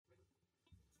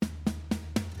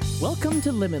Welcome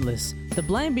to Limitless, the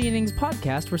Blind Beginnings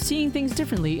podcast where seeing things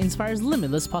differently inspires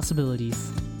limitless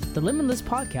possibilities. The Limitless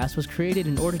podcast was created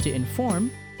in order to inform,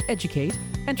 educate,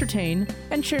 entertain,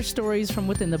 and share stories from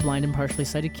within the blind and partially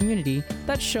sighted community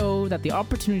that show that the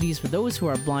opportunities for those who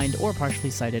are blind or partially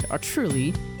sighted are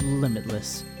truly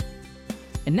limitless.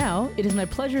 And now, it is my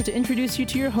pleasure to introduce you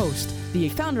to your host, the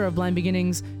founder of Blind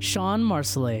Beginnings, Sean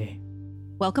Marcellet.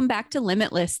 Welcome back to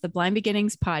Limitless, the Blind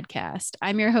Beginnings podcast.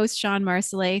 I'm your host, Sean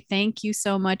Marcellet. Thank you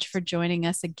so much for joining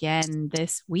us again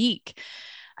this week.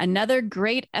 Another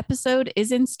great episode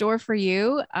is in store for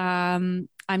you. I'm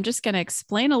just going to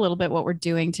explain a little bit what we're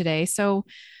doing today. So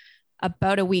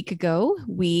about a week ago,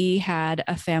 we had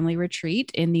a family retreat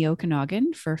in the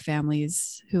Okanagan for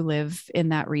families who live in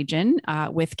that region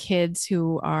with kids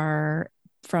who are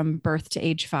from birth to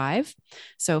age 5.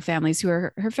 So families who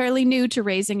are fairly new to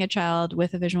raising a child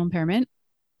with a visual impairment.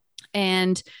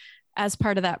 And as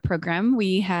part of that program,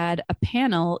 we had a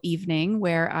panel evening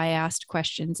where I asked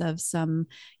questions of some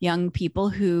young people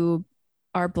who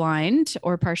are blind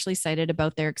or partially sighted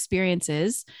about their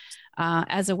experiences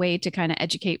as a way to kind of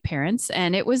educate parents.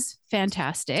 And it was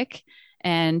fantastic.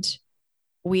 And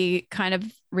we kind of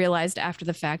realized after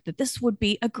the fact that this would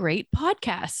be a great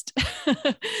podcast.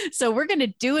 So we're going to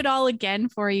do it all again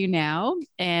for you now.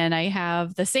 And I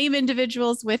have the same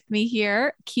individuals with me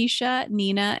here, Keisha,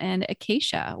 Nina, and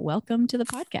Acacia. Welcome to the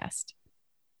podcast.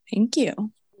 Thank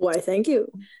you. Why, thank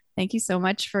you. Thank you so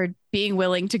much for being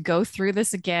willing to go through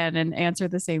this again and answer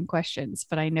the same questions.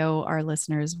 But I know our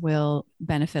listeners will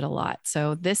benefit a lot.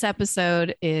 So this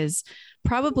episode is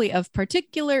probably of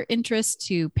particular interest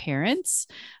to parents,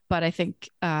 but I think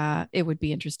it would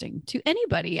be interesting to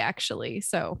anybody, actually.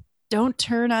 So don't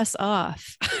turn us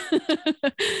off.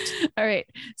 All right.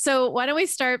 So why don't we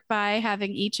start by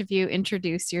having each of you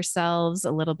introduce yourselves,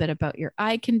 a little bit about your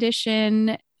eye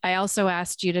condition. I also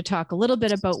asked you to talk a little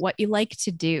bit about what you like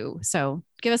to do. So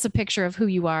give us a picture of who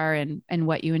you are and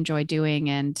what you enjoy doing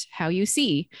and how you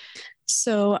see.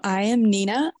 So I am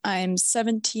Nina. I'm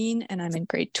 17 and I'm in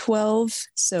grade 12.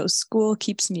 So school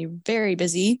keeps me very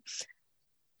busy.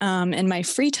 In my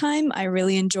free time, I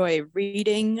really enjoy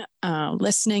reading,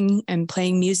 listening, and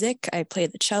playing music. I play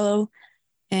the cello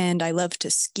and I love to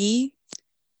ski.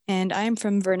 And I am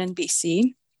from Vernon,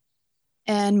 BC.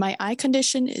 And my eye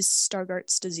condition is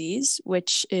Stargardt's disease,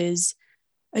 which is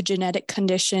a genetic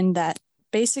condition that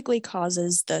basically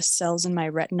causes the cells in my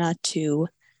retina to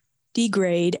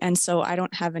degrade. And so I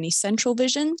don't have any central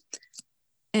vision.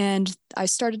 And I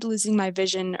started losing my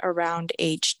vision around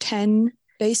age 10.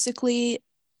 Basically,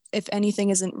 if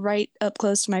anything isn't right up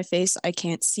close to my face, I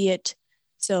can't see it.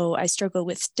 So I struggle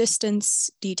with distance,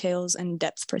 details, and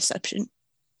depth perception.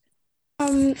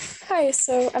 Hi,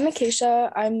 so I'm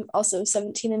Acacia. I'm also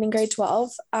 17 and in grade 12.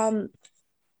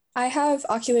 I have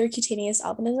ocular cutaneous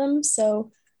albinism, so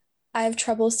I have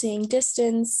trouble seeing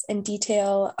distance and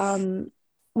detail.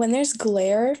 When there's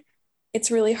glare, it's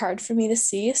really hard for me to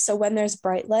see. So when there's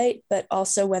bright light, but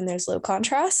also when there's low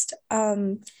contrast,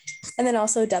 and then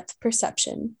also depth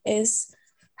perception is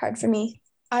hard for me.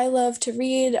 I love to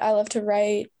read. I love to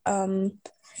write. I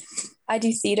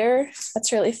do theater.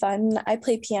 That's really fun. I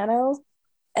play piano.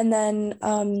 And then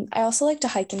I also like to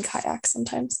hike and kayak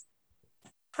sometimes.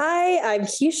 Hi, I'm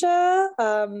Keisha.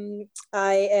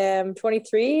 I am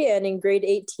 23 and in grade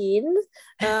 18.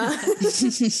 I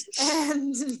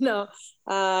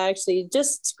actually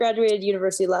just graduated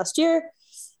university last year.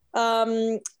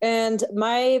 And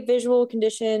my visual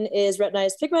condition is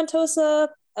retinitis pigmentosa.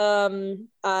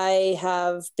 I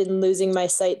have been losing my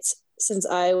sight since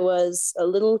I was a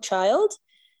little child.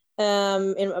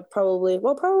 In probably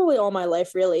all my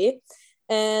life, really.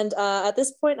 And at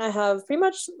this point, I have pretty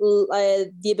much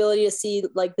the ability to see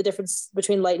like the difference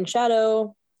between light and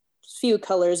shadow, few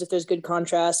colors if there's good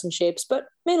contrast and shapes, but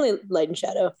mainly light and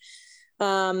shadow.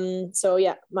 So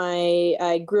yeah,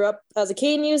 I grew up as a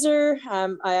cane user.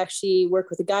 I actually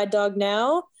work with a guide dog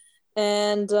now,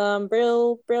 and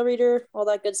braille reader, all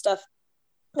that good stuff.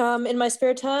 In my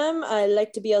spare time, I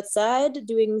like to be outside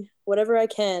doing whatever I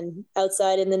can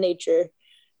outside in the nature,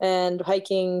 and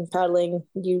hiking, paddling,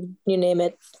 you name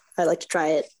it. I like to try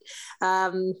it.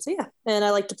 So yeah, and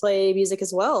I like to play music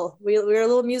as well. We're a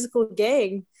little musical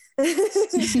gang.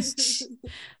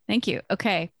 Thank you.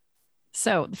 Okay.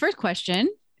 So the first question,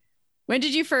 when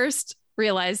did you first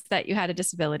realize that you had a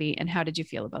disability and how did you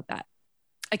feel about that?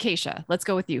 Acacia, let's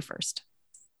go with you first.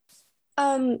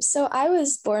 So I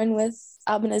was born with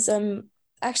albinism.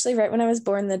 Actually, right when I was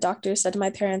born, the doctor said to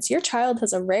my parents, "Your child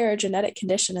has a rare genetic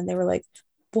condition." And they were like,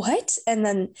 "What?" And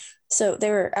then, so they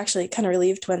were actually kind of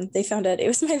relieved when they found out it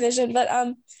was my vision. But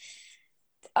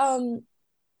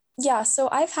Yeah, so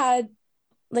I've had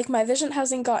like my vision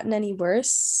hasn't gotten any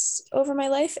worse over my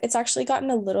life. It's actually gotten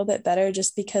a little bit better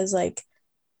just because like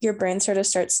your brain sort of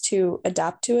starts to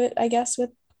adapt to it, I guess, with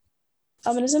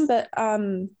albinism. But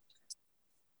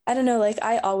I don't know, like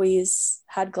I always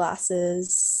had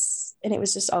glasses and it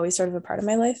was just always sort of a part of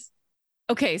my life.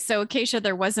 Okay, so Acacia,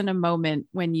 there wasn't a moment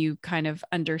when you kind of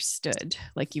understood,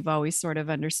 like you've always sort of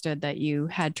understood that you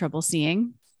had trouble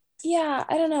seeing. Yeah,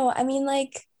 I don't know. I mean,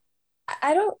 like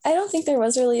I don't think there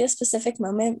was really a specific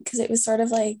moment because it was sort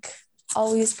of like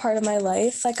always part of my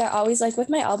life. Like I always like with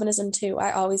my albinism too,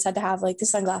 I always had to have like the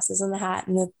sunglasses and the hat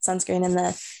and the sunscreen and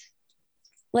the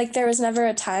like there was never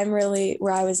a time really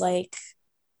where I was like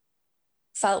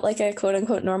felt like a quote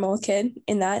unquote normal kid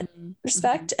in that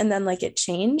respect. And then like it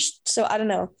changed. So I don't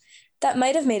know. That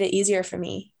might have made it easier for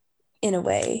me in a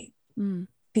way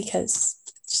because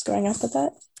just growing up with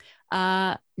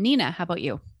that. Nina, how about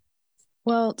you?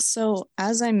 Well, so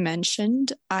as I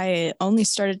mentioned, I only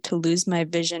started to lose my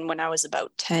vision when I was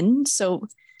about 10. So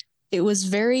it was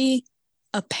very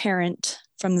apparent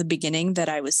from the beginning that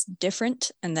I was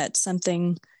different and that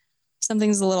something's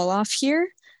a little off here.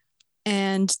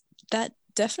 And that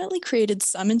definitely created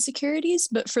some insecurities,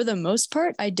 but for the most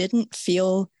part, I didn't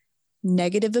feel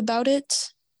negative about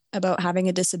it, about having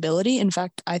a disability. In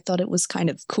fact, I thought it was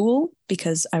kind of cool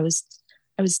because I was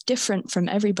different from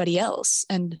everybody else.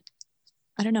 And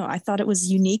I don't know, I thought it was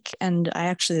unique and I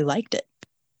actually liked it.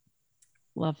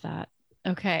 Love that.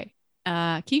 Okay.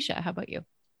 Keisha, how about you?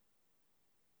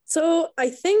 So I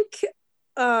think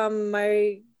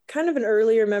my kind of an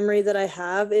earlier memory that I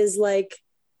have is like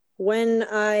when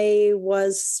I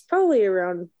was probably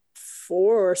around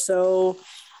 4 or so,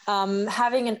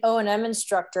 having an O&M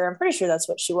instructor, I'm pretty sure that's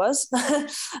what she was, now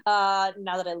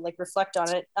that I like reflect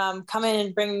on it, come in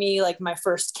and bring me like my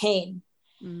first cane.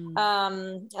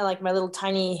 And like my little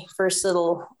tiny first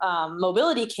little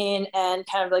mobility cane, and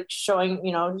kind of like showing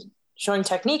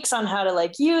techniques on how to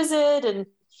like use it, and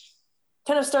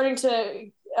kind of starting to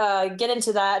get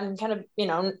into that, and kind of,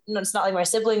 it's not like my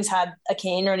siblings had a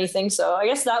cane or anything, so I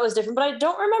guess that was different, but I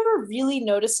don't remember really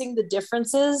noticing the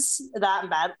differences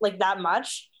that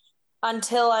much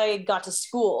until I got to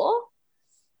school.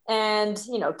 And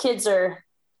kids are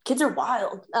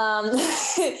wild.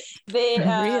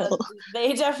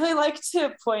 They definitely like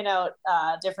to point out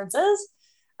differences.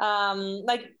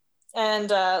 Like when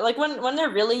they're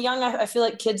really young, I feel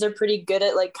like kids are pretty good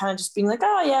at like kind of just being like,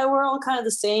 oh yeah, we're all kind of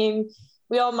the same.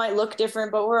 We all might look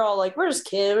different, but we're all like, we're just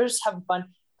kids, we're just having fun.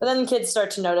 But then kids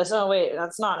start to notice, oh wait,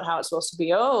 that's not how it's supposed to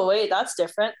be. Oh wait, that's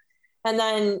different. And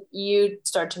then you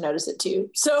start to notice it too.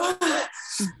 So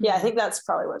yeah, I think that's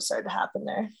probably what started to happen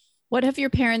there. What have your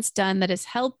parents done that has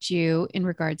helped you in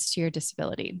regards to your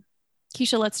disability?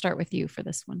 Keisha, let's start with you for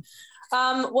this one.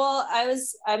 Well,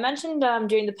 I mentioned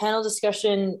during the panel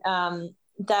discussion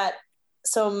that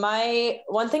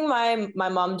one thing my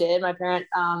mom did, my parent,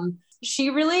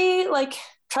 she really like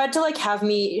tried to like have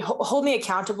me hold me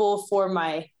accountable for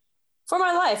my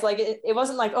life. Like it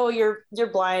wasn't like, oh, you're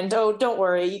blind. Oh, don't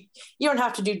worry. You don't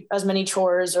have to do as many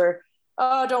chores, or,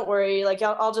 oh, don't worry. Like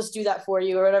I'll just do that for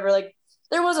you or whatever. Like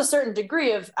there was a certain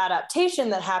degree of adaptation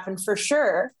that happened for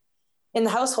sure in the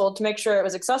household to make sure it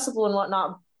was accessible and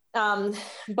whatnot.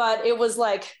 But it was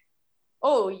like,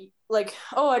 oh,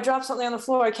 I dropped something on the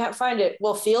floor, I can't find it.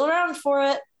 Well, feel around for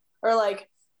it. Or like,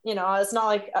 it's not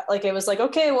like it was like,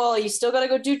 okay, well, you still got to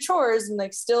go do chores and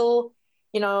like still,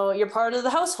 you're part of the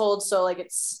household. So like,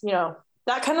 it's,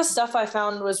 that kind of stuff I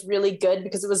found was really good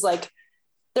because it was like,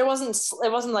 it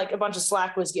wasn't like a bunch of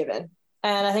slack was given.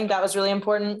 And I think that was really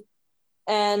important.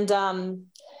 And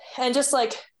just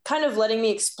like kind of letting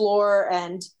me explore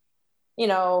and,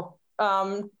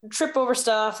 trip over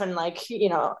stuff and like,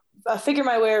 figure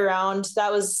my way around.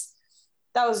 That was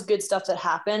good stuff that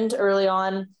happened early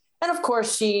on. And of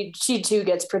course she too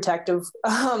gets protective,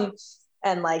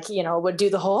 and like, would do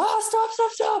the whole,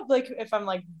 stop. Like if I'm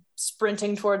like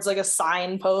sprinting towards like a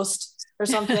signpost or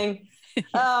something.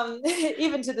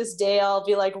 Even to this day, I'll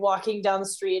be like walking down the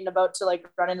street and about to like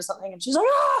run into something, and she's like,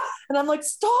 ah! And I'm like,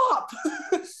 stop,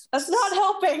 that's not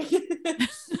helping.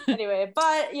 Anyway,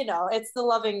 but it's the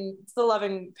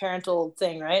loving parental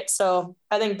thing, right? So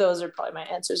I think those are probably my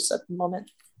answers at the moment.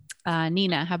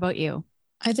 Nina, how about you?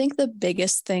 I think the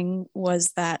biggest thing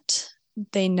was that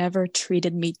they never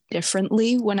treated me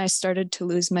differently when I started to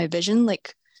lose my vision.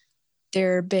 Like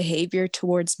their behavior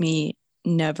towards me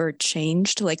never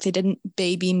changed. Like they didn't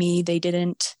baby me. They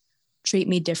didn't treat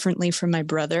me differently from my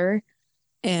brother.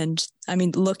 And I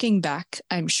mean, looking back,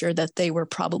 I'm sure that they were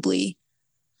probably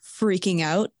freaking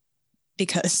out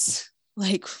because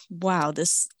like, wow,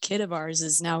 this kid of ours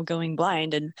is now going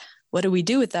blind and what do we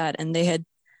do with that? And they had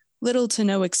little to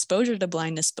no exposure to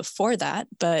blindness before that,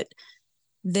 but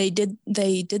they did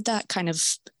that kind of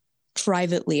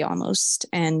privately almost.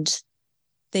 And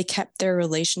they kept their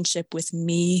relationship with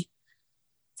me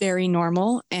very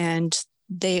normal. And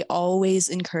they always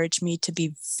encouraged me to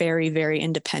be very, very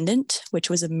independent, which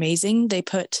was amazing. They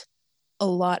put a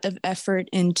lot of effort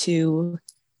into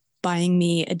buying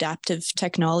me adaptive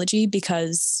technology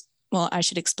because, well, I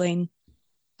should explain.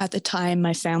 At the time,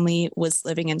 my family was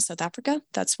living in South Africa.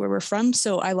 That's where we're from.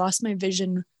 So I lost my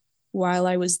vision while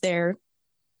I was there.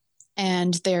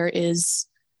 And there's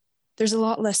a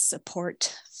lot less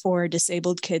support for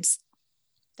disabled kids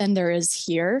than there is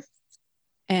here.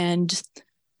 And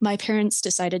my parents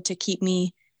decided to keep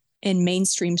me in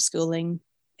mainstream schooling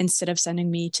instead of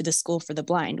sending me to the school for the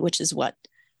blind, which is what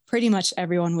pretty much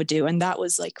everyone would do. And that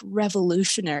was like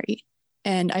revolutionary.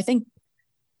 And I think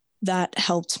that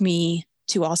helped me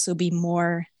to also be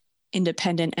more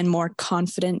independent and more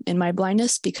confident in my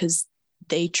blindness because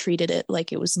they treated it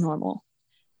like it was normal.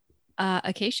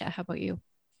 Acacia, how about you?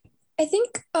 I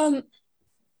think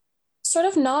sort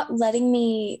of not letting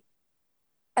me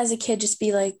as a kid just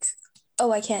be like,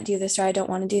 oh, I can't do this or I don't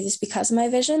want to do this because of my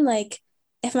vision. Like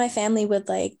if my family would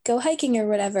like go hiking or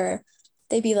whatever,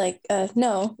 they'd be like,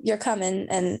 no, you're coming.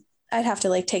 And I'd have to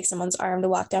like take someone's arm to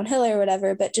walk downhill or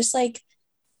whatever. But just like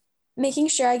making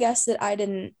sure, I guess, that I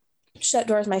didn't shut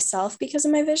doors myself because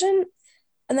of my vision.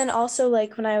 And then also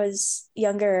like when I was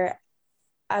younger,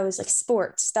 I was like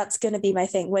sports, that's going to be my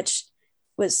thing, which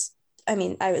was, I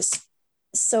mean, I was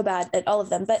so bad at all of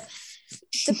them, but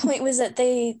the point was that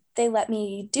they let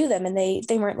me do them and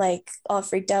they weren't like all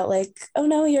freaked out, like, oh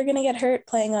no, you're going to get hurt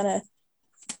playing on a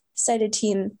sighted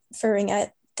team for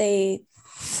ringette. They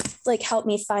like helped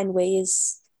me find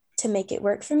ways to make it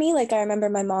work for me. Like I remember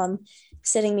my mom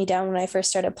sitting me down when I first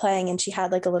started playing and she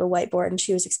had like a little whiteboard and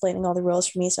she was explaining all the rules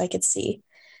for me so I could see.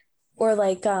 Or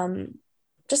like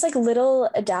just like little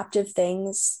adaptive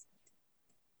things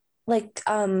like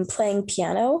playing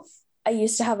piano. I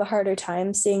used to have a harder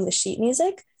time seeing the sheet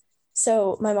music.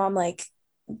 So my mom like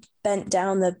bent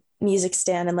down the music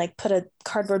stand and like put a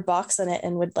cardboard box on it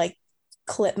and would like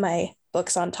clip my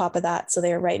books on top of that so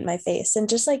they were right in my face. And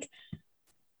just like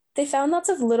they found lots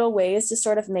of little ways to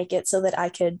sort of make it so that I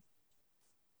could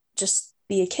just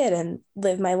be a kid and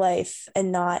live my life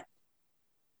and not,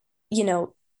 you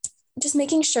know, just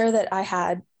making sure that I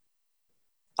had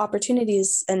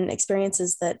opportunities and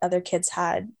experiences that other kids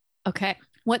had. Okay.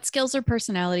 What skills or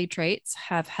personality traits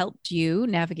have helped you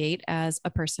navigate as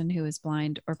a person who is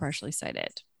blind or partially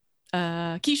sighted?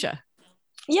 Keisha.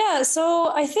 Yeah,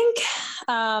 so I think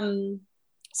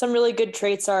some really good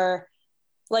traits are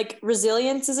like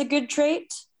resilience is a good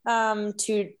trait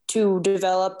to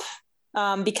develop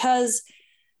because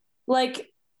like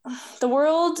the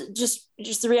world just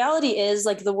the reality is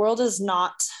like the world is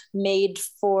not made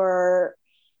for,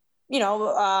 you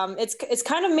know, it's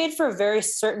kind of made for a very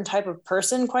certain type of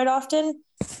person quite often.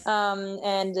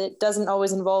 And it doesn't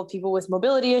always involve people with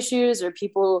mobility issues or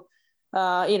people,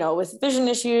 you know, with vision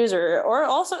issues or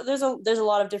also there's a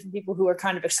lot of different people who are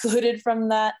kind of excluded from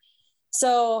that.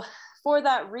 So for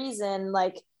that reason,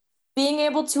 like being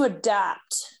able to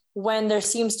adapt when there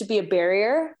seems to be a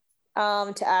barrier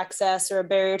to access or a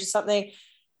barrier to something,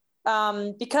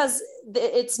 because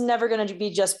it's never going to be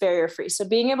just barrier free. So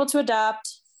being able to adapt,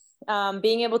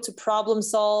 being able to problem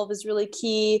solve is really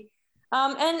key.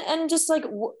 And just like,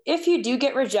 if you do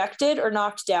get rejected or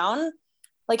knocked down,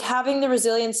 like having the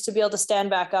resilience to be able to stand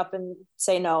back up and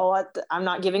say, no, I'm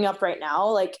not giving up right now.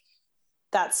 Like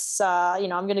that's, you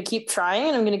know, I'm going to keep trying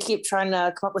and I'm going to keep trying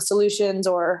to come up with solutions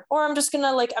or I'm just going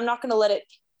to like, I'm not going to let it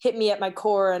hit me at my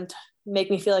core and make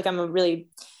me feel like I'm a really,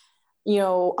 you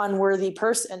know, unworthy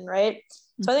person. Right.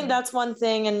 Mm-hmm. So I think that's one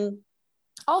thing. And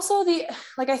also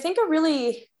I think a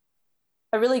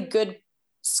really good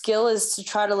skill is to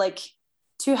try to like,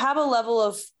 to have a level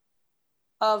of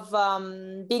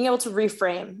being able to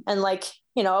reframe and like,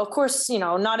 you know, of course, you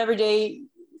know, not every day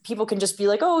people can just be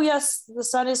like, oh yes, the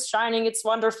sun is shining. It's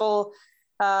wonderful.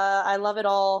 I love it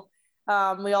all.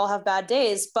 We all have bad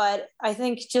days, but I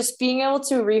think just being able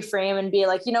to reframe and be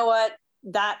like, you know what,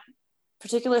 that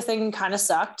particular thing kind of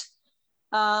sucked.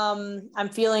 I'm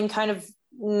feeling kind of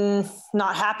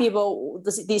not happy about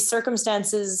these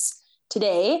circumstances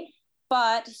today,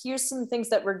 but here's some things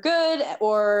that were good,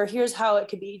 or here's how it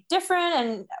could be different.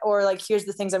 And, or like, here's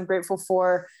the things I'm grateful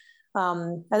for.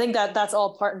 I think that's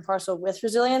all part and parcel with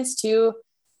resilience too.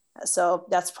 So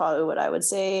that's probably what I would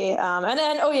say.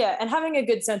 And having a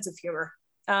good sense of humor.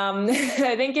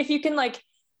 I think if you can like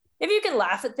if you can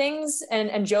laugh at things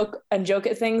and joke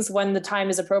at things when the time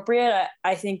is appropriate,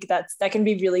 I think that can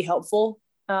be really helpful.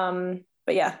 But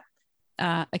yeah.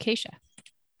 Acacia.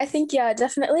 I think, yeah,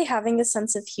 definitely having a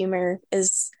sense of humor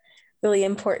is really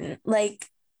important. Like,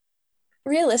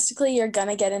 realistically, you're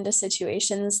gonna get into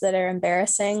situations that are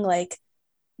embarrassing. Like,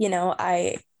 you know,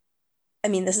 I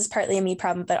mean, this is partly a me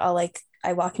problem, but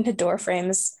I walk into door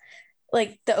frames,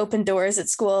 like the open doors at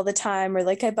school all the time, or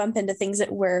like I bump into things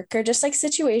at work, or just like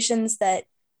situations that,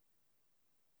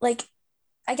 like,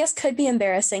 I guess could be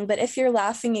embarrassing, but if you're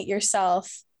laughing at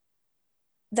yourself,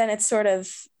 then it's sort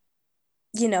of,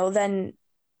 then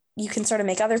you can sort of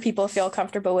make other people feel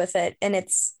comfortable with it. And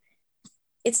it's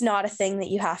not a thing that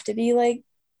you have to be like,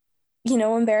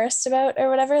 embarrassed about or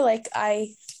whatever. Like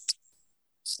I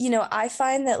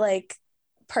find that, like,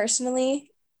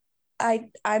 personally,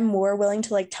 I'm more willing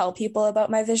to like tell people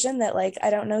about my vision that like I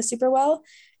don't know super well,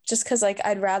 just because like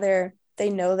I'd rather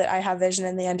they know that I have vision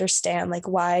and they understand like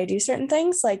why I do certain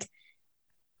things. Like,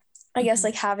 I guess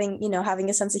like having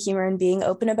a sense of humor and being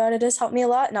open about it has helped me a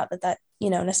lot. Not that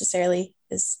necessarily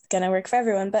is going to work for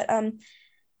everyone, but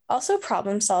also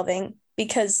problem solving,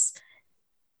 because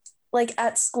like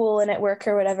at school and at work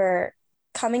or whatever,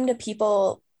 coming to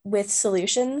people with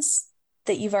solutions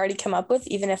that you've already come up with,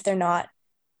 even if they're not,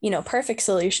 perfect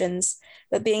solutions,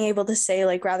 but being able to say,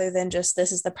 like, rather than just,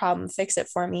 this is the problem, fix it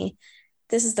for me.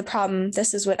 This is the problem.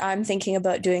 This is what I'm thinking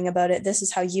about doing about it. This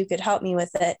is how you could help me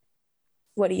with it.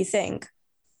 What do you think?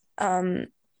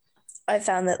 I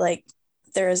found that like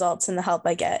the results and the help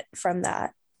I get from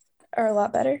that are a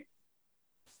lot better.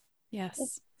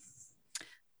 Yes.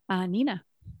 Nina.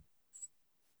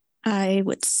 I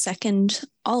would second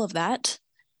all of that.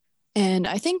 And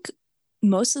I think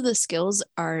most of the skills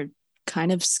are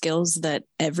kind of skills that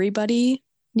everybody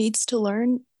needs to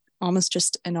learn, almost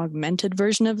just an augmented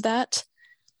version of that.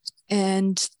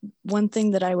 And one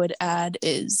thing that I would add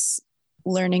is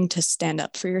learning to stand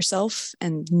up for yourself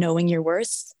and knowing your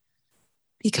worth.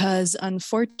 Because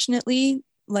unfortunately,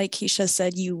 like Keisha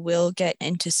said, you will get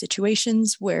into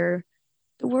situations where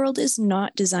the world is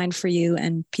not designed for you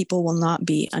and people will not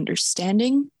be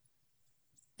understanding.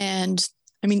 And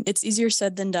I mean, it's easier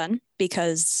said than done,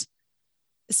 because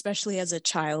especially as a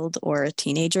child or a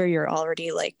teenager, you're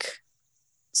already like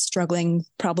struggling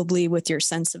probably with your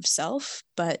sense of self.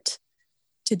 But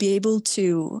to be able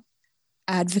to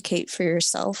advocate for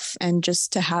yourself and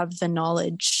just to have the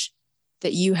knowledge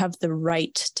that you have the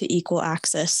right to equal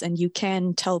access and you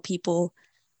can tell people,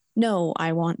 no,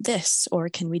 I want this, or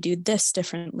can we do this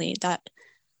differently? That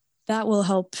will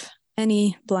help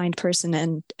any blind person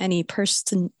and any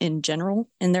person in general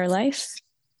in their life.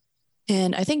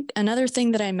 And I think another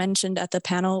thing that I mentioned at the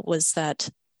panel was that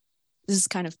this is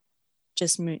kind of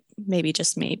just maybe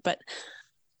just me, but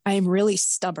I am really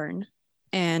stubborn.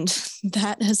 And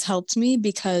that has helped me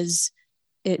because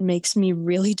it makes me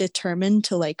really determined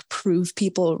to like prove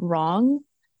people wrong,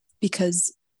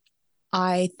 because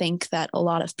I think that a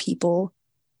lot of people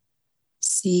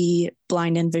see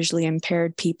blind and visually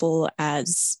impaired people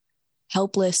as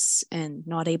helpless and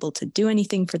not able to do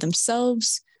anything for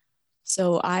themselves.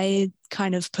 So I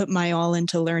kind of put my all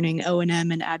into learning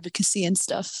O&M and advocacy and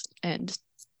stuff, and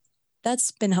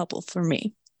that's been helpful for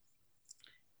me.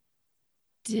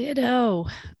 Ditto.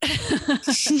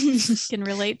 Can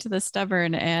relate to the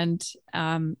stubborn. And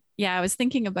I was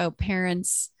thinking about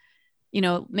parents,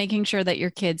 making sure that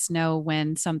your kids know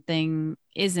when somebody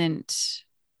isn't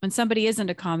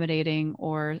accommodating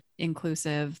or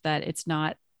inclusive, that it's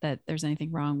not that there's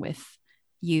anything wrong with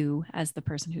you as the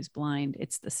person who's blind.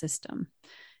 It's the system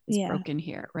is broken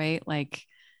here, right? Like,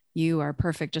 you are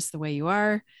perfect just the way you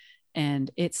are.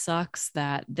 And it sucks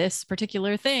that this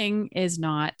particular thing is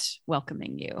not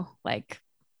welcoming you. Like,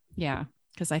 yeah,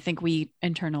 because I think we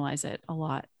internalize it a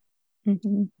lot.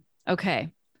 Mm-hmm. Okay.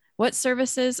 What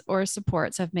services or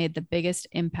supports have made the biggest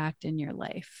impact in your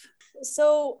life?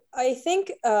 So I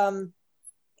think a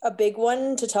big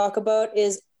one to talk about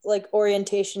is like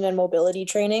orientation and mobility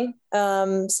training.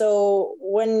 So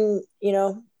when,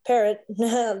 when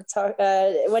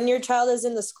your child is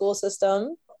in the school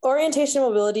system, orientation and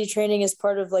mobility training is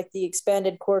part of like the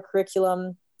expanded core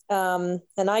curriculum. And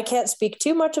I can't speak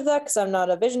too much of that because I'm not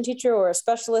a vision teacher or a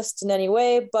specialist in any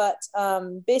way, but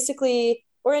basically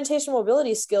orientation and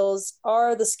mobility skills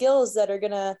are the skills that are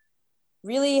going to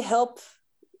really help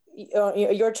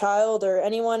your child or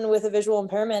anyone with a visual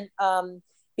impairment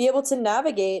be able to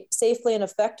navigate safely and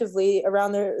effectively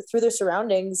through their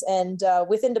surroundings, and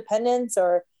with independence,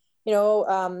 or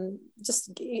just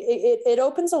it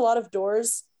opens a lot of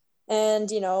doors.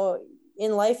 And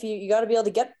in life you got to be able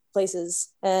to get places,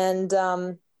 and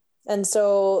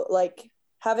so like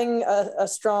having a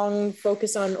strong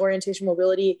focus on orientation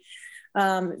mobility,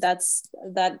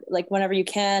 that like whenever you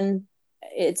can,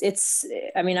 it's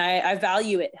I mean, I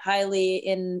value it highly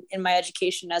in my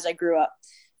education as I grew up.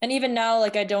 And even now,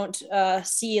 like I don't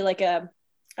see like an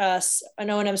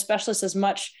O&M specialist as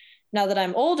much now that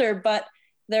I'm older, but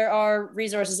there are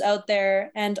resources out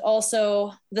there, and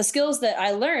also the skills that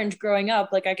I learned growing up,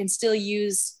 like I can still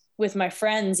use with my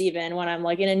friends. Even when I'm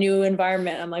like in a new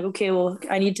environment, I'm like, okay, well,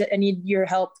 I need your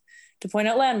help to point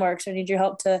out landmarks. I need your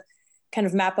help to kind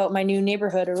of map out my new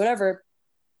neighborhood or whatever.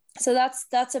 So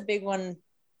that's a big one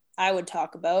I would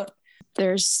talk about.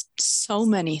 There's so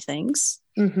many things.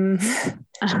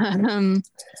 Mm-hmm.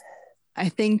 I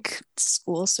think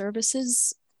school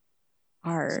services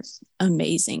are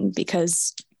amazing,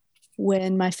 because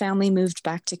when my family moved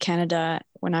back to Canada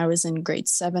when I was in grade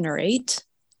 7 or 8,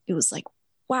 it was like,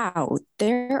 wow,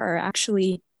 there are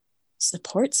actually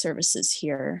support services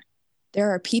here.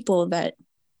 There are people that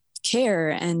care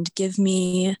and give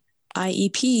me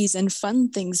IEPs and fun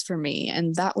things for me.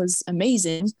 And that was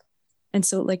amazing. And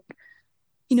so, like,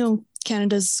 you know,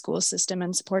 Canada's school system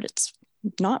and support, it's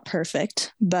not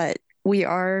perfect, but we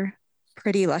are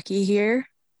pretty lucky here.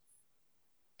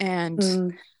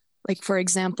 And like, for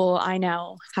example, I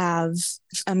now have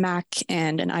a Mac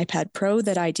and an iPad Pro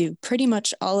that I do pretty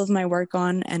much all of my work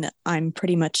on, and I'm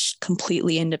pretty much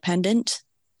completely independent,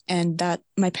 and that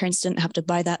my parents didn't have to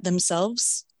buy that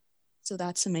themselves. So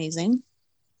that's amazing.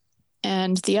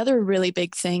 And the other really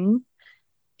big thing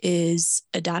is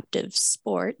adaptive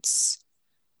sports.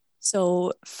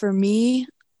 So for me,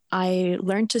 I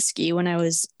learned to ski when I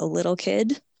was a little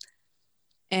kid.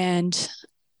 And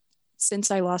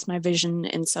since I lost my vision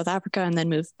in South Africa and then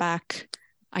moved back,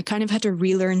 I kind of had to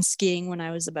relearn skiing when I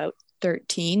was about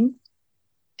 13.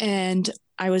 And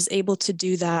I was able to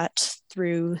do that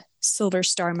through Silver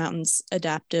Star Mountain's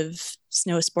adaptive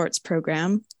snow sports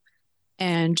program.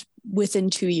 And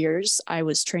within 2 years, I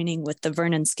was training with the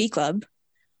Vernon Ski Club,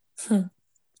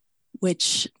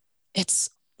 which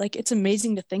it's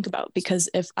amazing to think about, because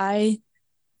if I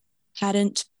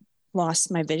hadn't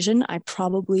lost my vision, I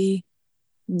probably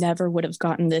never would have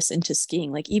gotten this into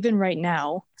skiing. Like, even right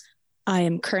now, I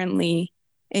am currently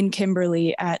in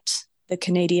Kimberley at the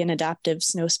Canadian Adaptive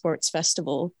Snow Sports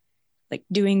Festival, like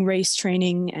doing race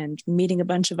training and meeting a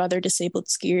bunch of other disabled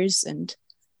skiers. And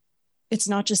it's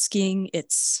not just skiing,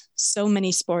 it's so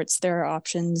many sports. There are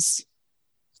options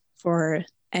for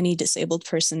any disabled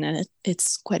person, and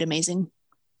it's quite amazing.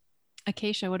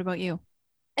 Acacia, what about you?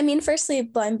 I mean, firstly,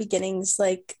 Blind Beginnings,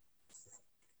 like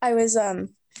I was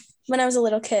when I was a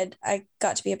little kid, I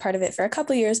got to be a part of it for a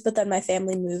couple years, but then my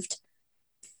family moved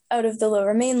out of the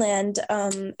Lower Mainland.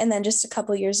 And then just a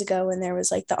couple years ago, when there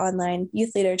was like the online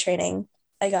youth leader training,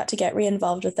 I got to get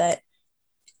re-involved with it.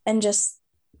 And just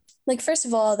like, first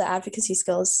of all, the advocacy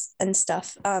skills and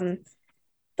stuff.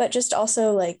 But just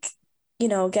also like, you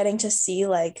know, getting to see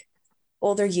like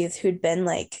older youth who'd been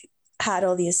like, had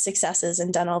all these successes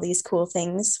and done all these cool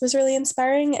things was really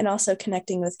inspiring. And also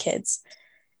connecting with kids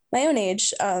my own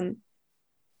age,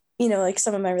 you know, like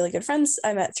some of my really good friends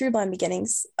I met through Blind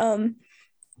Beginnings. And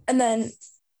then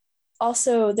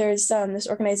also there's this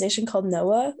organization called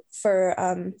NOAA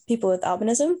for people with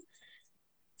albinism.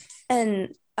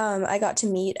 And I got to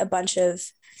meet a bunch of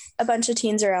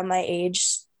teens around my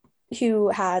age who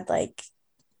had like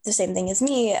the same thing as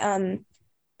me. And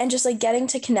just like getting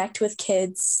to connect with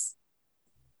kids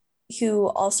who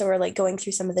also are like going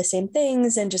through some of the same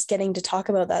things, and just getting to talk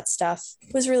about that stuff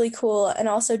was really cool. And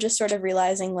also just sort of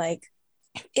realizing like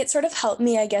it sort of helped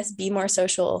me, I guess, be more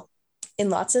social in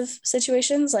lots of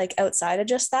situations, like outside of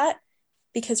just that,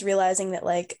 because realizing that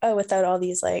like, oh, without all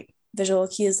these like visual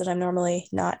cues that I'm normally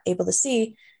not able to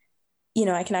see, you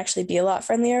know, I can actually be a lot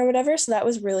friendlier or whatever. So that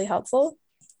was really helpful.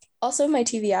 Also, my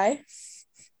TVI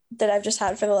that I've just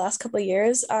had for the last couple of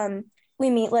years, we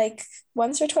meet like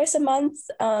once or twice a month.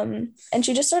 And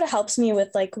she just sort of helps me with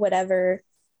like whatever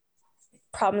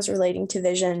problems relating to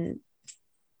vision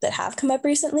that have come up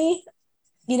recently.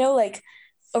 You know, like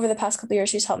over the past couple of years,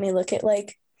 she's helped me look at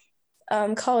like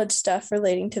college stuff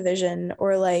relating to vision,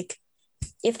 or like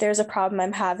if there's a problem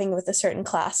I'm having with a certain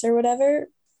class or whatever,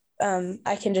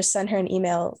 I can just send her an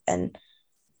email and,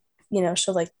 you know,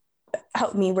 she'll like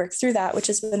help me work through that, which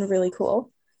has been really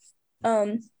cool.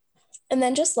 And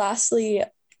then just lastly,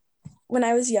 when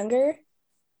I was younger,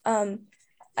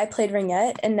 I played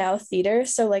ringette and now theater.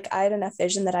 So like I had enough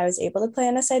vision that I was able to play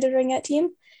on a sighted ringette team,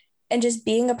 and just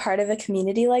being a part of a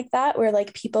community like that, where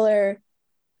like people are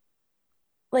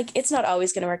like, it's not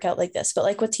always going to work out like this, but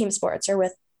like with team sports or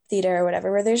with theater or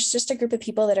whatever, where there's just a group of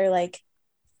people that are like,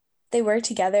 they work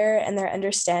together and they're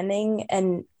understanding,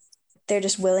 and they're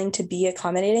just willing to be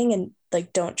accommodating and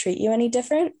like don't treat you any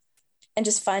different. And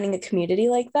just finding a community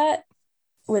like that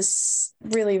was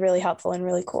really, really helpful and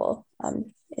really cool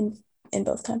in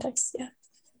both contexts. Yeah.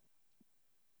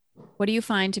 What do you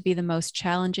find to be the most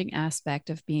challenging aspect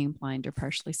of being blind or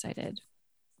partially sighted?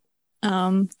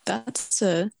 That's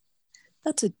a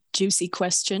juicy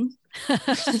question.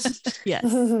 Yes.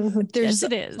 There's Yes,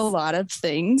 it is. a lot of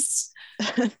things.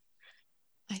 I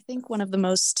think one of the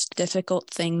most difficult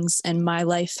things in my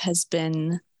life has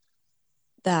been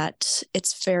that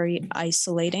it's very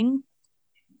isolating,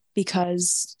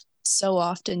 because so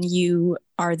often you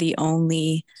are the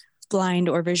only blind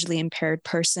or visually impaired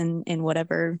person in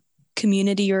whatever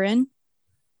community you're in.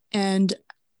 And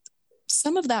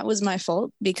some of that was my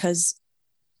fault, because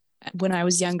when I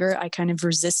was younger, I kind of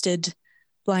resisted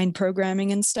blind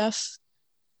programming and stuff.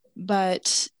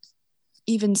 But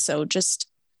even so, just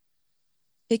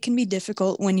it can be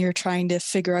difficult when you're trying to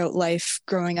figure out life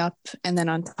growing up. And then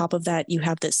on top of that, you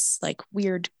have this like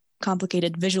weird,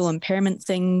 complicated visual impairment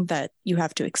thing that you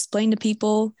have to explain to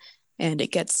people, and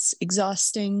it gets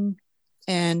exhausting.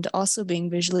 And also being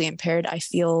visually impaired, I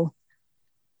deal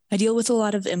with a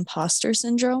lot of imposter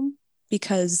syndrome,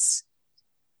 because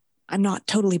I'm not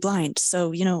totally blind.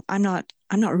 So, I'm not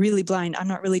really blind. I'm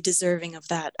not really deserving of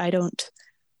that. I don't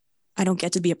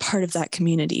get to be a part of that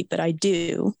community, but I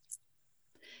do.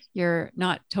 You're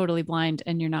not totally blind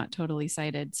and you're not totally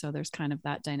sighted. So there's kind of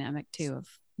that dynamic too of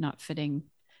not fitting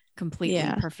completely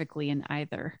and perfectly in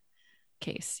either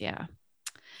case. Yeah.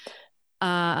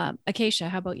 Acacia,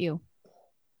 how about you?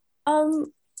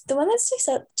 The one that sticks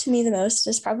out to me the most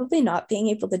is probably not being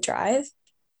able to drive.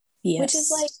 Yes. Which is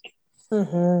like,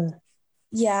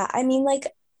 yeah, I mean,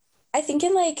 like, I think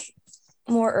in like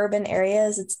more urban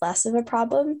areas, it's less of a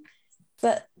problem.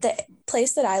 But the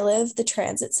place that I live, the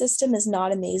transit system is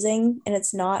not amazing, and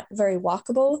it's not very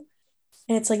walkable.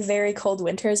 And it's like very cold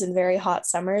winters and very hot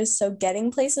summers. So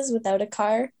getting places without a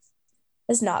car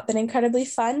has not been incredibly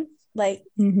fun. Like,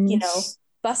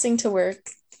 busing to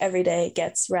work every day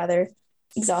gets rather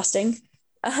exhausting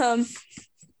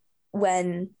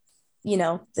when,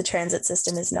 the transit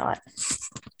system is not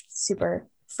super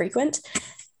frequent.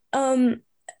 The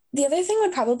other thing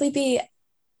would probably be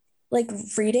like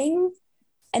reading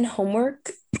and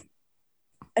homework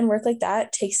and work like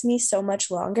that takes me so much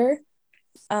longer,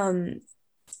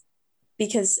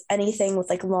 because anything with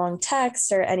like long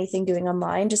text or anything doing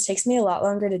online just takes me a lot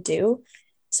longer to do.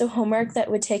 So homework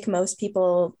that would take most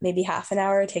people maybe half an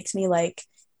hour takes me like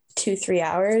 2-3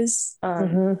 hours,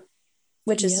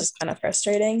 which is just kind of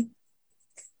frustrating.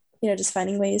 Just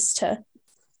finding ways to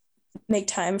make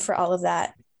time for all of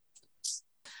that.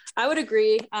 I would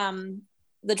agree.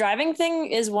 The driving thing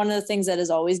is one of the things that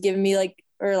has always given me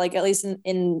at least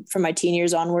in from my teen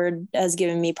years onward, has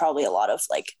given me probably a lot of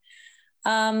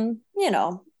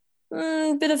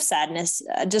bit of sadness,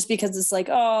 just because it's like,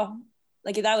 oh,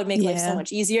 like that would make life so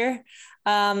much easier.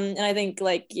 And I think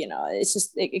it's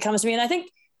just, it comes to me. And I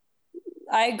think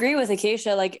I agree with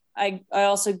Acacia. Like I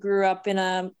also grew up in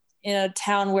a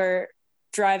town where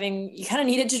driving, you kind of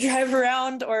needed to drive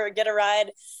around or get a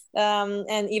ride.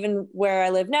 And even where I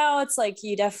live now, it's like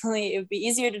it would be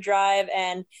easier to drive.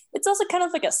 And it's also kind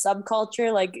of like a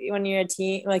subculture. Like when you're a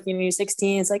teen, like when you're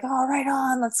 16, it's like, oh, right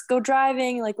on, let's go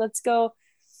driving. Like, let's go.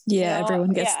 Yeah.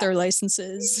 Everyone gets their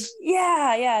licenses.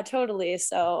 Yeah, totally.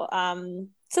 So,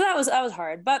 so that was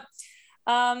hard, but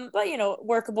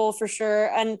workable for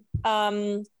sure. And,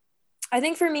 I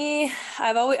think for me,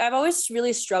 I've always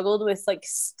really struggled with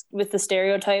with the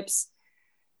stereotypes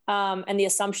and the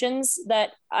assumptions that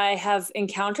I have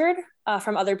encountered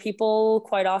from other people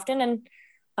quite often,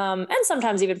 and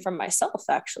sometimes even from myself,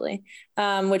 actually,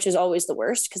 which is always the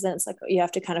worst, because then it's like you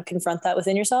have to kind of confront that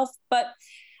within yourself. But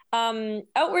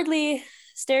outwardly,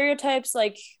 stereotypes,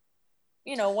 like,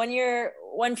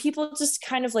 when people just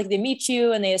kind of like, they meet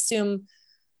you and they assume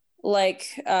like,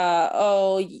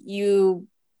 oh,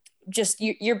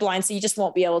 you're blind, so you just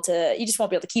won't be able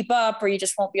to keep up, or you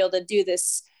just won't be able to do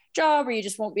this job, or you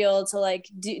just won't be able to like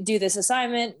do this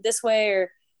assignment this way,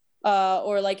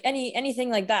 or like anything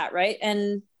like that, right?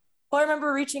 And I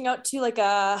remember reaching out to like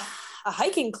a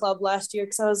hiking club last year,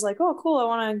 because I was like, oh cool, I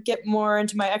want to get more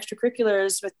into my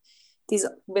extracurriculars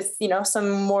with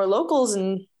some more locals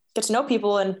and get to know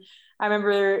people. And I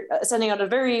remember sending out a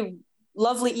very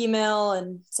lovely email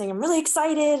and saying I'm really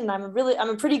excited, and I'm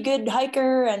a pretty good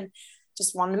hiker, and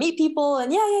just wanted to meet people,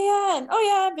 and yeah, and oh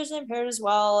yeah, I'm visually impaired as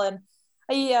well, and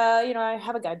I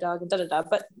have a guide dog, and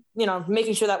but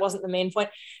making sure that wasn't the main point.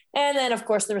 And then of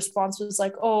course the response was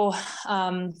like, oh,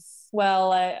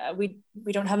 we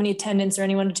don't have any attendants or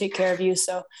anyone to take care of you.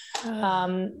 So,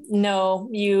 no,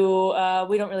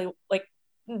 we don't really, like,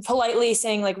 politely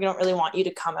saying, like, we don't really want you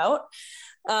to come out.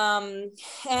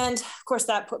 And of course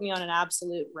that put me on an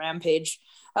absolute rampage,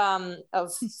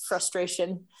 of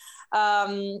frustration.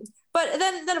 But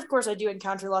then of course I do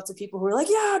encounter lots of people who are like,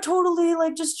 yeah, totally,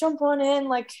 like, just jump on in,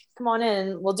 like, come on in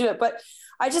and we'll do it. But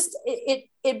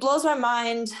it blows my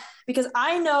mind because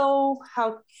I know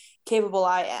how capable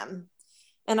I am.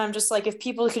 And I'm just like, if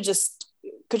people could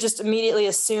just immediately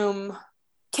assume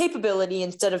capability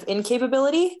instead of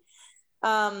incapability,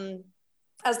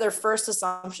 as their first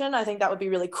assumption, I think that would be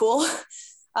really cool.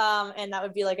 And that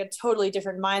would be like a totally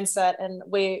different mindset and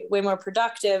way more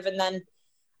productive. And then,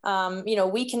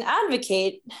 we can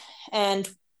advocate and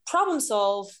problem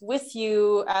solve with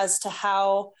you as to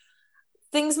how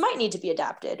things might need to be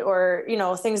adapted or,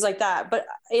 things like that. But,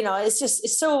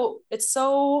 it's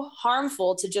so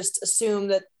harmful to just assume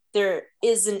that there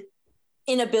is an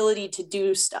inability to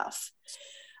do stuff.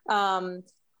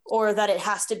 Or that it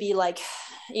has to be like,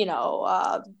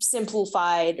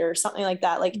 simplified or something like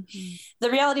that. Like,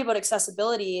 the reality about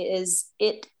accessibility is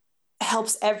it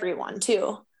helps everyone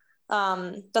too.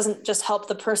 Doesn't just help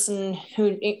the person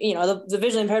who, the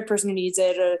visually impaired person who needs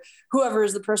it, or whoever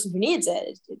is the person who needs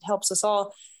it. It helps us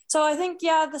all. So I think,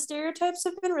 the stereotypes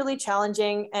have been really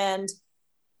challenging. And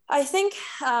I think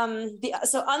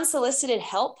so unsolicited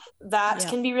help, that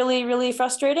can be really, really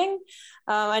frustrating.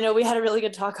 I know we had a really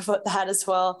good talk about that as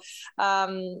well.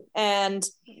 And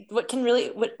what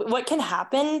can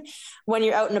happen when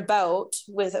you're out and about,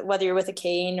 whether you're with a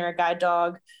cane or a guide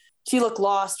dog, if you look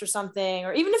lost or something,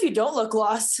 or even if you don't look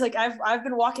lost, like I've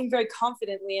been walking very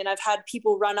confidently and I've had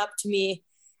people run up to me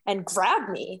and grab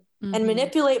me and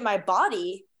manipulate my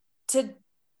body to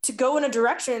go in a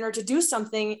direction or to do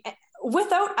something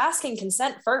without asking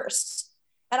consent first.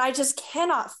 And I just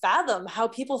cannot fathom how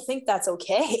people think that's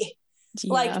okay.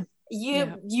 Yeah. Like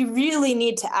you really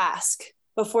need to ask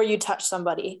before you touch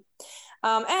somebody.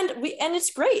 And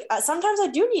it's great. Sometimes I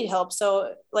do need help.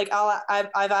 So like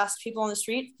I've asked people on the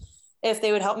street if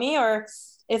they would help me, or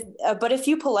but if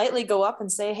you politely go up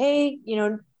and say, hey,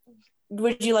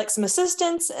 would you like some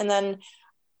assistance? And then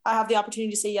I have the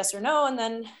opportunity to say yes or no. And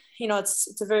then,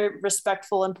 it's a very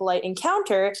respectful and polite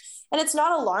encounter, and it's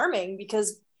not alarming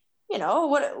because,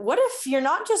 what if you're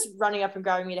not just running up and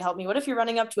grabbing me to help me? What if you're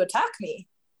running up to attack me?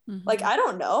 Like, I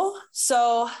don't know.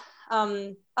 So,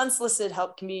 unsolicited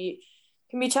help can be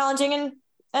challenging.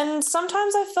 And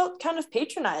sometimes I felt kind of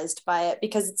patronized by it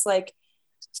because it's like,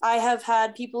 I have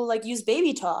had people like use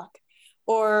baby talk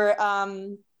or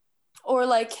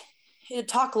like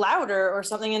talk louder or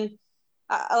something. And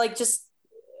like, just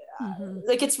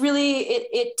like, it's really,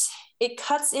 it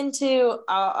cuts into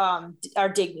our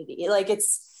dignity. Like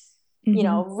it's,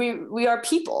 we are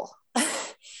people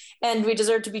and we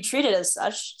deserve to be treated as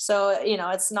such. So,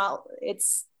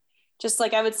 it's just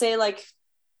like, I would say, like,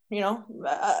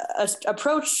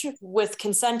 approach with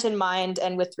consent in mind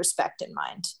and with respect in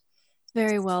mind.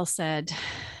 Very well said.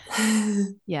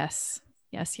 Yes.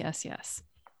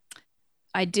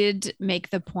 I did make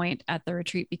the point at the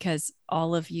retreat because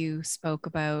all of you spoke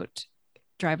about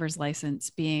driver's license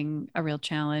being a real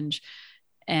challenge,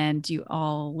 and you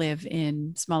all live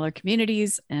in smaller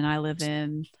communities, and I live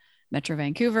in Metro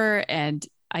Vancouver, and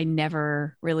I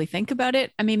never really think about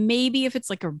it. I mean, maybe if it's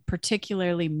like a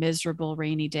particularly miserable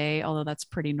rainy day, although that's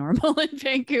pretty normal in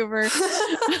Vancouver,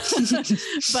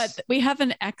 but we have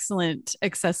an excellent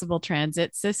accessible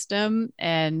transit system,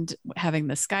 and having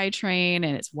the SkyTrain,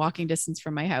 and it's walking distance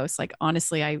from my house. Like,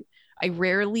 honestly, I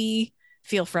rarely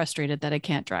feel frustrated that I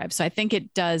can't drive. So I think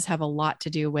it does have a lot to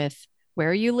do with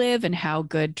where you live and how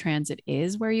good transit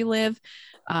is where you live.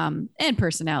 And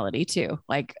personality too.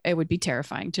 Like, it would be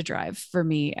terrifying to drive for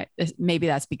me. Maybe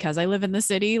that's because I live in the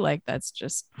city. Like, that's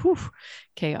just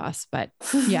chaos, but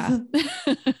yeah.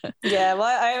 Yeah.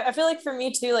 Well, I feel like for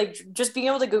me too, like just being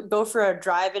able to go for a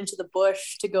drive into the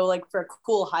bush to go like for a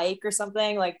cool hike or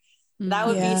something, like that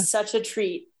would be such a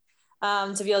treat,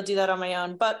 to be able to do that on my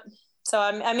own. But so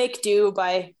I make do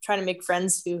by trying to make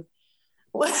friends who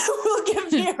will give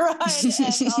me a ride.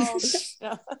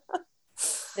 And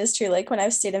It's true. Like, when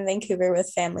I've stayed in Vancouver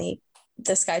with family,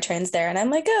 the SkyTrain's there and I'm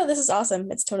like, oh, this is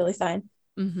awesome. It's totally fine.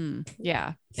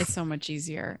 Yeah. It's so much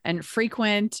easier and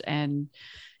frequent, and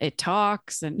it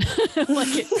talks and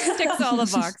like it ticks all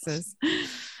the boxes.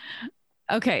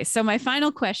 Okay. So my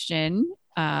final question,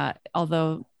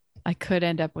 although I could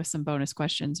end up with some bonus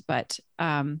questions, but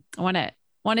I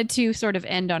wanted to sort of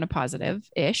end on a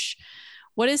positive-ish.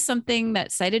 What is something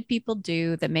that sighted people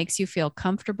do that makes you feel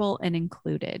comfortable and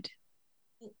included?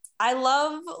 I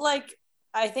love like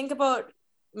I think about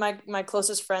my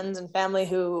closest friends and family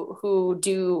who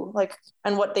do like,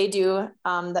 and what they do,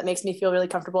 that makes me feel really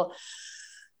comfortable.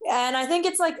 And I think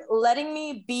it's like letting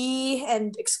me be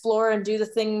and explore and do the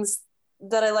things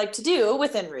that I like to do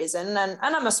within reason. And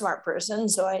I'm a smart person,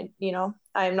 so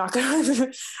I'm not going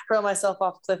to hurl myself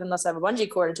off a cliff unless I have a bungee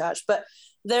cord attached. But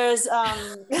there's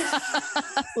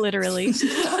literally.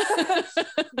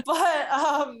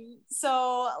 But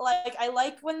so like I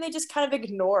like when they just kind of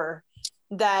ignore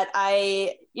that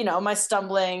my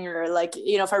stumbling, or like,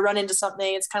 if I run into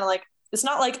something, it's kind of like, it's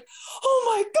not like,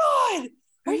 oh my God,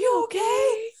 are you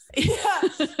okay? Yeah.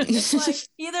 It's like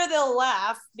either they'll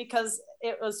laugh because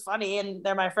it was funny and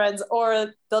they're my friends,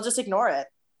 or they'll just ignore it.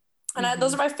 And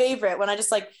those are my favorite, when I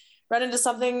just like run into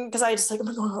something, because I just like,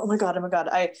 oh my God.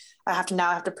 I have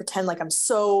to pretend like I'm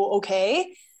so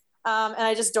okay. And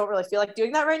I just don't really feel like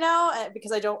doing that right now,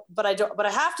 because but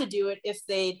I have to do it if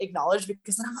they acknowledge,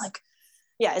 because then I'm like,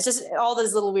 yeah, it's just all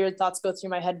those little weird thoughts go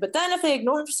through my head. But then if they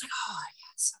ignore, I'm just like, oh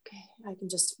yeah, it's okay. I can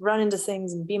just run into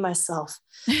things and be myself.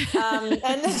 And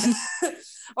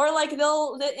or like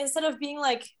they'll instead of being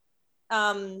like,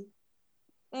 I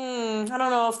don't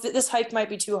know if this hike might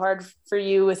be too hard for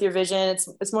you with your vision.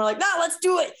 It's more like, no, let's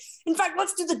do it. In fact,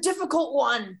 let's do the difficult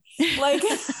one. Like,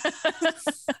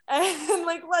 and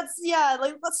like, let's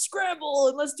scramble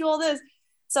and let's do all this.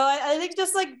 So I think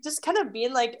just kind of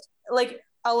being like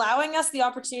allowing us the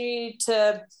opportunity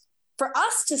for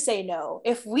us to say no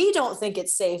if we don't think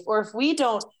it's safe, or if we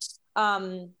don't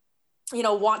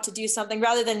want to do something,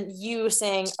 rather than you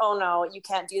saying, oh no, you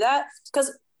can't do that.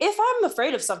 Because if I'm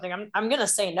afraid of something, I'm gonna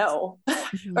say no.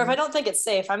 Or if I don't think it's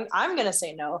safe, I'm gonna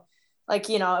say no. Like,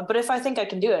 but if I think I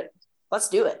can do it, let's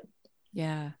do it.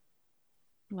 Yeah,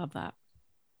 love that.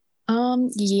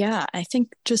 Yeah, I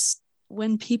think just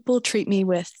when people treat me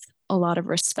with a lot of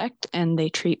respect and they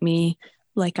treat me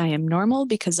like I am normal,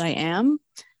 because I am,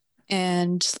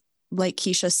 and like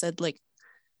Keisha said, like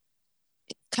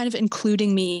kind of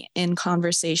including me in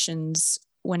conversations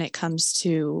when it comes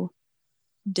to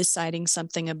deciding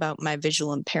something about my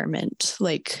visual impairment,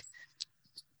 like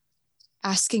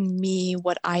asking me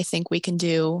what I think we can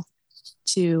do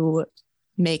to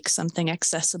make something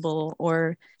accessible,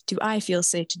 or do I feel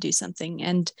safe to do something?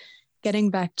 And getting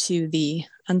back to the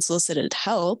unsolicited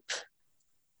help,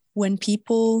 when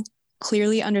people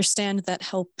clearly understand that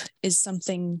help is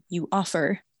something you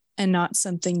offer and not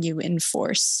something you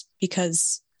enforce,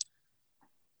 because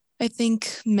I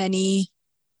think many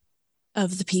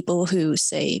of the people who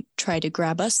say try to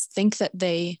grab us think that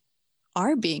they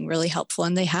are being really helpful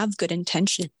and they have good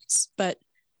intentions, but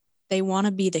they want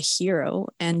to be the hero.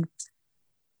 And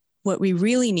what we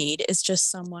really need is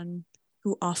just someone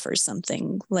who offers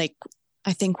something. Like,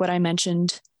 I think what I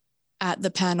mentioned at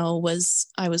the panel was,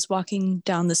 I was walking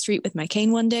down the street with my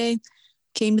cane one day,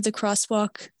 came to the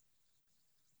crosswalk.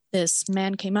 This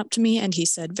man came up to me and he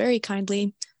said very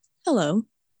kindly, "Hello,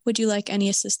 would you like any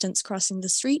assistance crossing the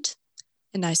street?"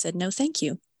 And I said, "No, thank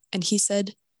you." And he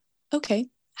said, "Okay,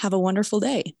 have a wonderful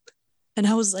day." And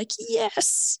I was like,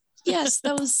 yes,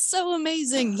 that was so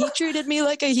amazing. He treated me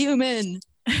like a human.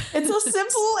 It's so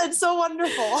simple and so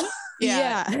wonderful.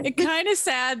 Yeah. It's kind of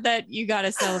sad that you got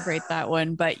to celebrate that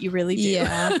one, but you really do.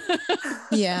 Yeah.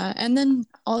 Yeah. And then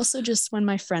also just when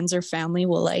my friends or family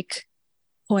will like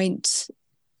point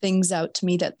things out to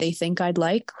me that they think I'd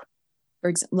like, for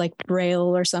example, like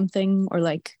Braille or something, or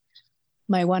like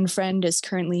my one friend is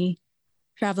currently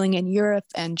traveling in Europe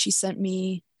and she sent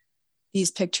me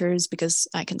these pictures because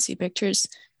I can see pictures.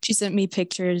 She sent me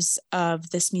pictures of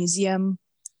this museum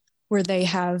where they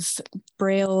have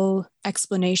Braille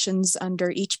explanations under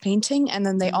each painting. And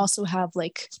then they also have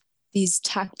like these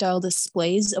tactile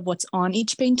displays of what's on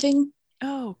each painting.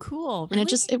 Oh, cool. Really?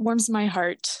 And it warms my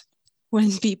heart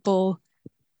when people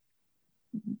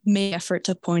make effort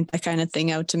to point that kind of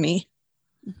thing out to me.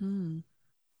 Mm-hmm.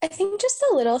 I think just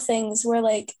the little things where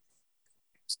like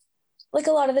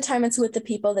a lot of the time it's with the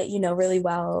people that you know really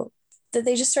well, that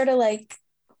they just sort of like,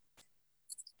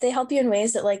 they help you in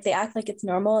ways that like they act like it's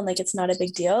normal and like it's not a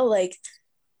big deal. Like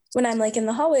when I'm like in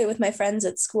the hallway with my friends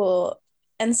at school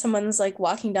and someone's like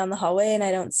walking down the hallway and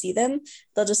I don't see them,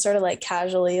 they'll just sort of like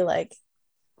casually like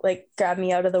grab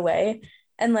me out of the way,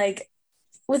 and like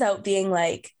without being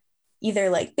like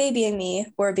either like babying me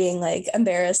or being like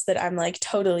embarrassed that I'm like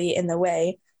totally in the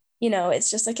way. It's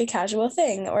just like a casual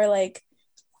thing, or like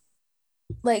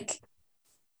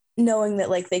knowing that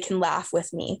like they can laugh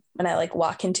with me when I like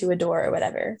walk into a door or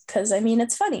whatever, because I mean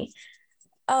it's funny.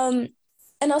 And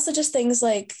also just things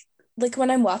like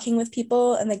when I'm walking with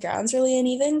people and the ground's really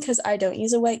uneven because I don't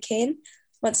use a white cane,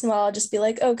 once in a while I'll just be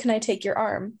like, "Oh, can I take your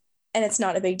arm?" And it's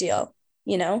not a big deal,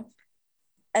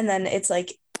 And then it's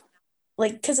like,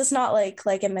 because it's not like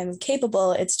I'm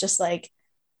incapable. It's just like,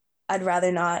 I'd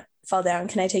rather not fall down.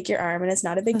 Can I take your arm? And it's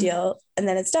not a big deal. And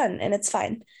then it's done and it's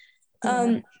fine.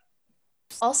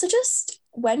 Also, just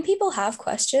when people have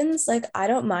questions, like I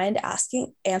don't mind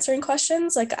answering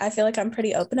questions. Like I feel like I'm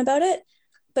pretty open about it,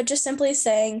 but just simply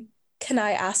saying, can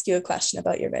I ask you a question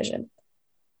about your vision?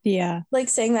 Yeah. Like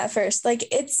saying that first,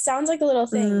 like it sounds like a little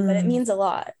thing, but it means a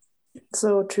lot.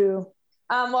 So true.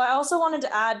 Well, I also wanted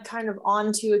to add kind of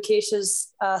on to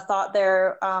Acacia's thought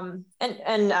there, and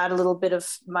add a little bit of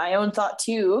my own thought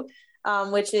too,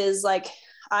 which is like,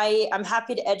 I'm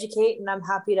happy to educate and I'm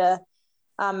happy to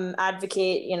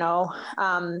advocate,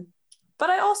 but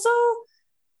I also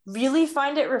really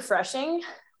find it refreshing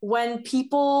when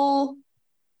people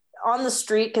on the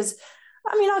street, because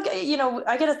I mean,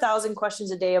 I get 1,000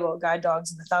 questions a day about guide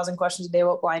dogs and 1,000 questions a day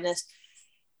about blindness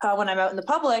when I'm out in the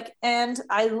public. And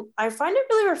I find it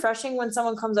really refreshing when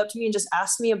someone comes up to me and just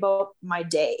asks me about my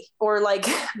day or like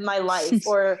my life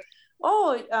or,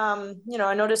 I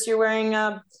noticed you're wearing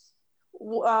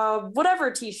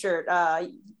whatever t-shirt.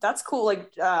 That's cool.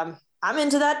 Like, I'm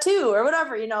into that too, or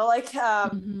whatever, and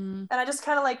I just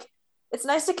kind of like, it's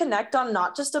nice to connect on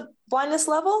not just a blindness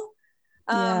level.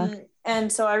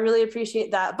 And so I really appreciate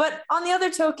that. But on the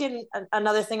other token,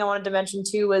 another thing I wanted to mention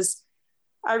too was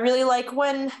I really like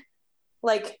when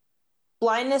like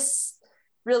blindness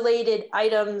related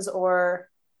items or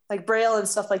like Braille and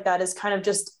stuff like that is kind of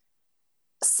just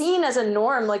seen as a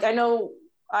norm. Like I know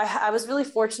I was really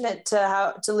fortunate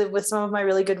to live with some of my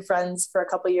really good friends for a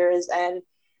couple of years. And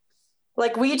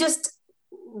like, Braille just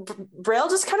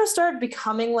kind of started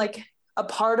becoming like a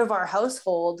part of our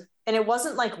household. And it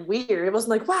wasn't like weird. It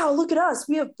wasn't like, wow, look at us,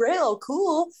 we have Braille,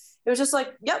 cool. It was just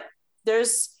like, yep,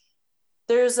 there's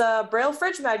Braille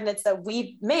fridge magnets that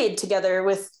we made together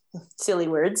with silly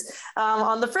words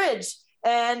on the fridge.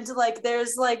 And like,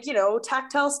 there's like,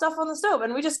 tactile stuff on the stove.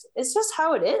 And it's just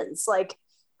how it is. Like,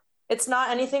 it's not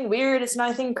anything weird. It's not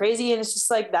anything crazy. And it's just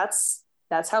like, that's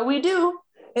how we do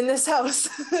in this house.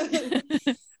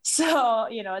 So,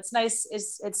 it's nice.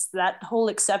 It's that whole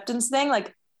acceptance thing.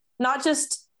 Like not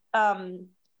just, I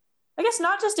guess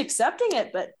not just accepting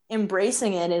it, but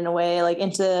embracing it in a way, like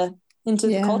into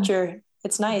the culture.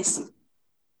 It's nice.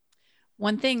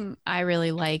 One thing I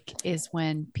really like is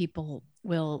when people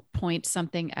will point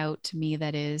something out to me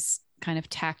that is kind of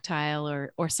tactile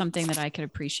or something that I could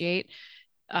appreciate.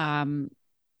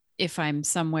 If I'm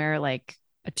somewhere like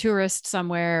a tourist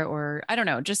somewhere, or I don't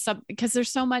know, just because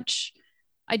there's so much,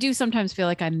 I do sometimes feel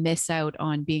like I miss out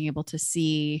on being able to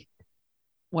see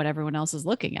what everyone else is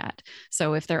looking at.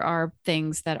 So if there are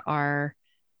things that are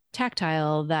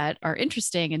tactile that are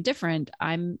interesting and different,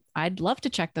 I'd love to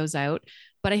check those out.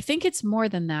 But I think it's more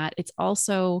than that. It's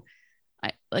also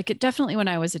definitely when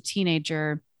I was a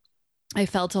teenager, I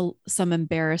felt some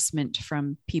embarrassment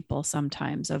from people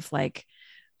sometimes of like,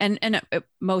 and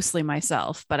mostly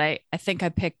myself, but I think I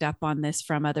picked up on this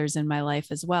from others in my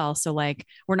life as well. So like,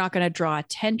 we're not going to draw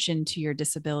attention to your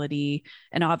disability,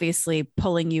 and obviously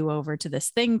pulling you over to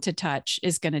this thing to touch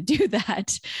is going to do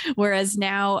that. Whereas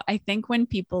now I think when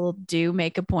people do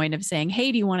make a point of saying,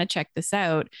 hey, do you want to check this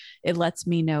out? It lets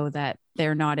me know that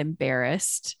they're not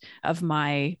embarrassed of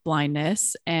my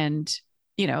blindness and,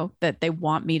 that they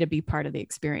want me to be part of the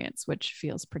experience, which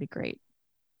feels pretty great.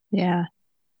 Yeah.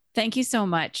 Thank you so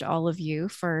much, all of you,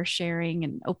 for sharing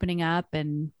and opening up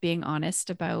and being honest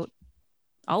about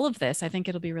all of this. I think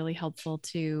it'll be really helpful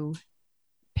to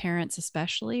parents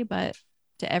especially, but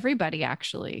to everybody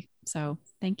actually. So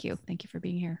thank you. Thank you for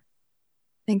being here.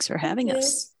 Thanks for having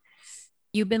us.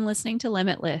 You've been listening to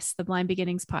Limitless, the Blind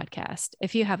Beginnings podcast.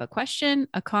 If you have a question,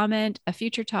 a comment, a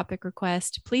future topic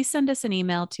request, please send us an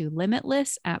email to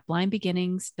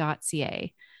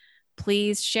limitless@blindbeginnings.ca.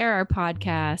 Please share our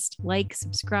podcast, like,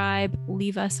 subscribe,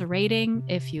 leave us a rating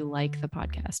if you like the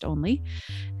podcast only,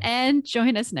 and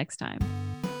join us next time.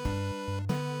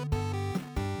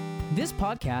 This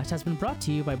podcast has been brought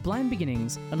to you by Blind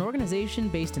Beginnings, an organization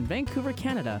based in Vancouver,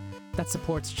 Canada, that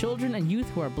supports children and youth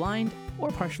who are blind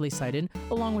or partially sighted,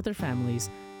 along with their families.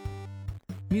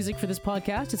 Music for this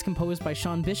podcast is composed by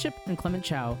Sean Bishop and Clement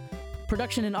Chow.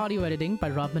 Production and audio editing by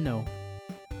Rob Minot.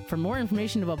 For more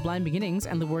information about Blind Beginnings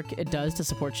and the work it does to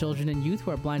support children and youth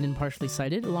who are blind and partially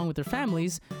sighted, along with their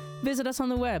families, visit us on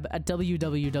the web at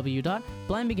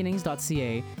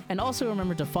www.blindbeginnings.ca, and also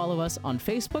remember to follow us on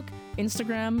Facebook,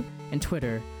 Instagram, and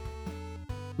Twitter.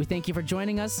 We thank you for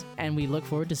joining us, and we look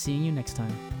forward to seeing you next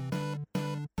time.